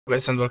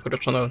Guys, and welcome to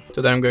the channel.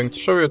 Today I'm going to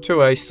show you 2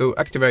 ways to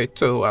activate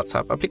 2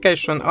 WhatsApp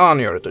application on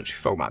your DOOGEE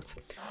V Max.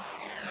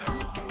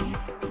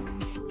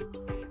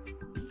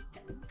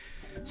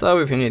 So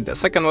if you need the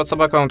second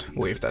WhatsApp account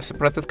with the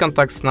separated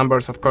contacts,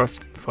 numbers of course,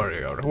 for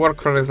your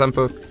work for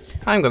example,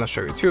 I'm gonna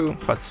show you 2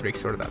 fast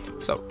tricks for that.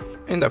 So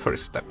in the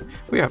first step,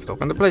 we have to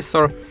open the Play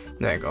Store,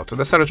 then go to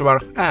the search bar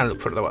and look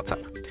for the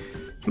WhatsApp.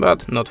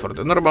 But not for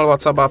the normal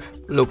WhatsApp app,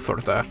 look for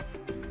the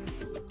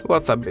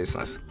WhatsApp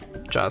Business.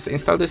 Just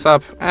install this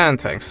app, and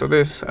thanks to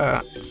this,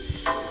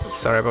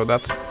 sorry about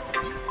that,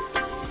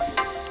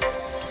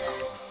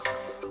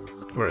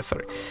 very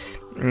sorry.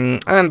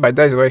 And by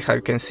this way, how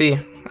you can see,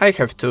 I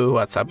have 2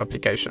 WhatsApp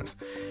applications.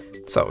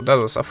 So that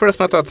was the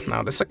first method.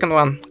 Now the second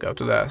one, go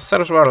to the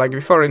search bar like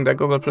before in the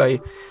Google Play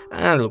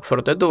and look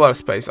for the Dual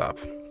Space app.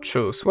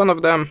 Choose one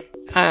of them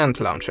and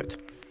launch it.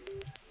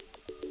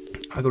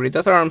 Agree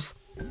the terms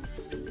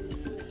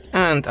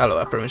and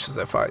allow permissions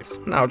and files.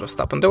 Now just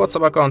tap on the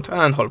WhatsApp account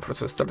and whole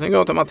process starting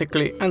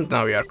automatically, and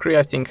now we are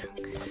creating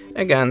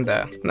again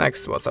the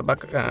next WhatsApp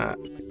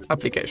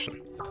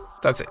application.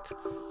 That's it.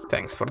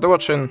 Thanks for the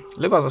watching,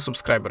 leave us a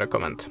subscribe or a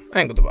comment,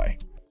 and goodbye.